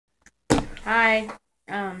Hi.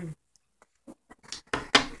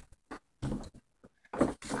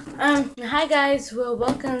 Hi guys. Well,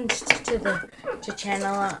 welcome to the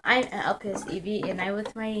channel. I'm Elpis Evie, and I'm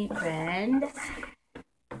with my friend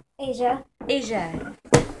Asia.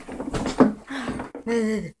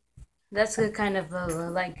 That's a kind of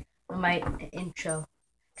like my intro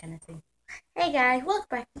kind of thing. Hey guys, welcome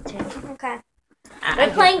back to the channel. Okay.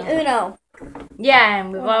 We're playing Uno. Yeah,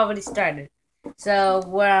 and we've already started. So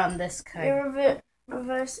we're on this card.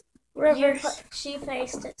 Reverse. She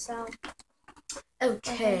faced it, so.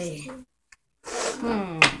 Okay. You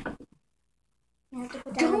have to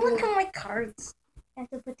put down Don't blue. look at my cards. You have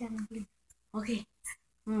to put down blue. Okay.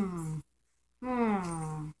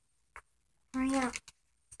 Hurry up.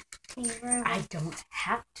 Okay, I don't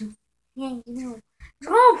have to. Yeah, you know.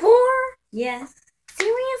 Draw 4? Yes.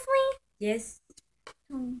 Seriously? Yes.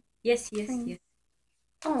 Um, Yes.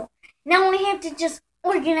 Oh, now I have to just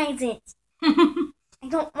organize it. I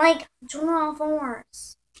don't like draw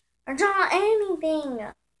 4s. Or draw anything.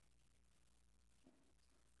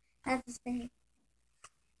 That's the thing.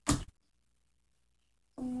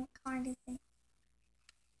 What card is it?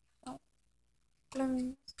 Oh,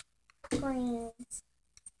 blues, greens.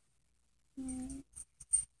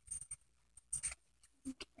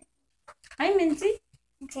 Hi, Minzy.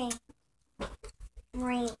 Okay.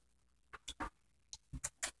 Right.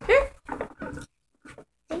 Here.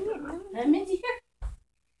 Dang it, no. Hi, Minzy, here.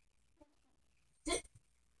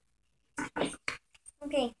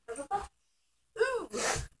 Okay. Ooh.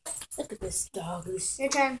 Look at this dog. This Your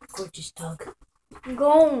turn. gorgeous dog.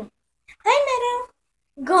 Go. Hi,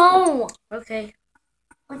 Meadow. Go. Okay.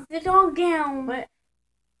 Put the dog down. What?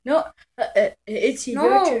 No, it's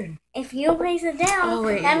your turn. If you place it down,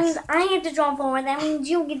 that means I have to draw forward. That means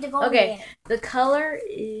you get to go Okay. again. The color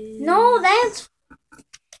is... No, that's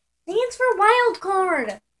for wild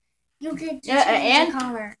card. You get to change the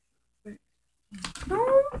color.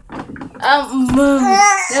 No.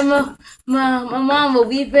 My mom, well,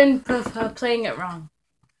 we've been playing it wrong.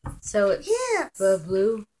 So it's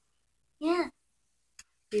blue. Yeah.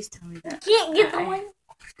 Please tell me that. You can't get the one.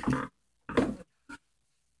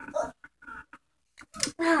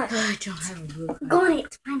 I don't have a blue card. Got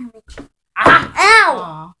it, finally. Ah! Ow!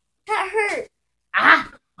 Aww. That hurt. Ah!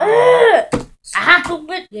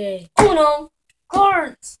 Stupid. Yay. Uno.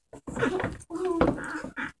 Cards.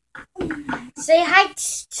 Say hi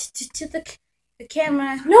to the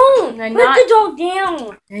camera. No! And Put the dog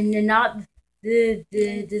down. And you're not the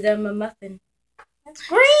muffin. That's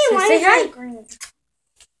green. So why say is hi. that green?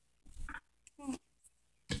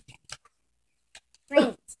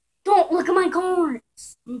 Green. Don't look at my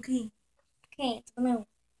cards. Okay. Okay, it's blue.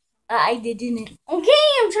 I didn't. Okay,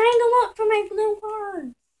 I'm trying to look for my blue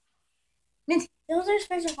cards. Minty. Those are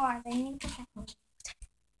special cards. I need to check them.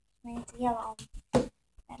 It's yellow. That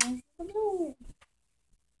means it's the blue.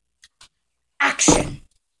 Action.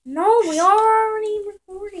 No, we are already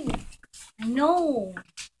recording. I know.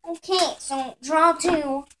 Okay, so draw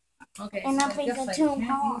 2. Okay. And so I'll I place guess the I 2 can't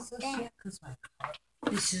cards. use this yet 'cause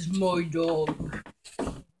this is my dog.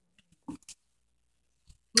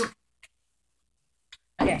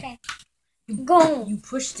 Okay. Go. You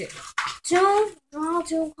pushed it. Draw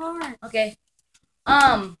 2 cards. Okay.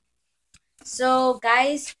 So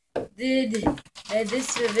guys, did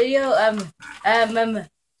this video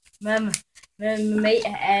may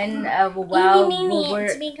end while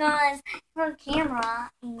it's because her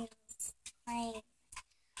camera is like.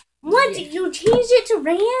 What? Yeah. You changed it to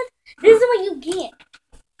red? This is what you get.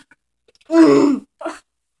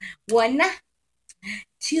 1,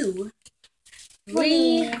 2,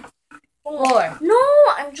 3, 4. No,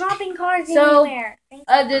 I'm dropping cards anywhere.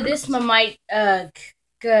 This one might And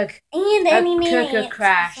any minute.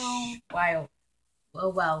 crash So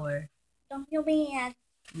while we're don't feel bad.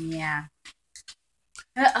 yeah.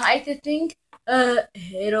 I think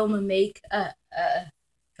it'll make a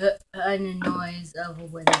noise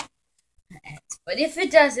of when it ends. But if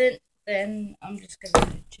it doesn't, then I'm just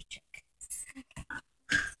gonna check.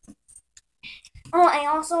 Oh, I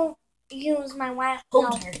also use my wife.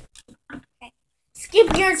 Hold her. Okay.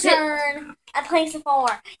 Skip your turn. I place a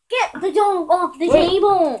 4. Get the dog off the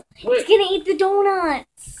table. It's gonna eat the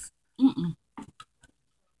donuts.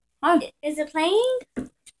 Is it playing?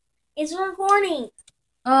 It's recording.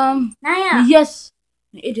 Naya. Yes,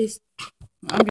 it is.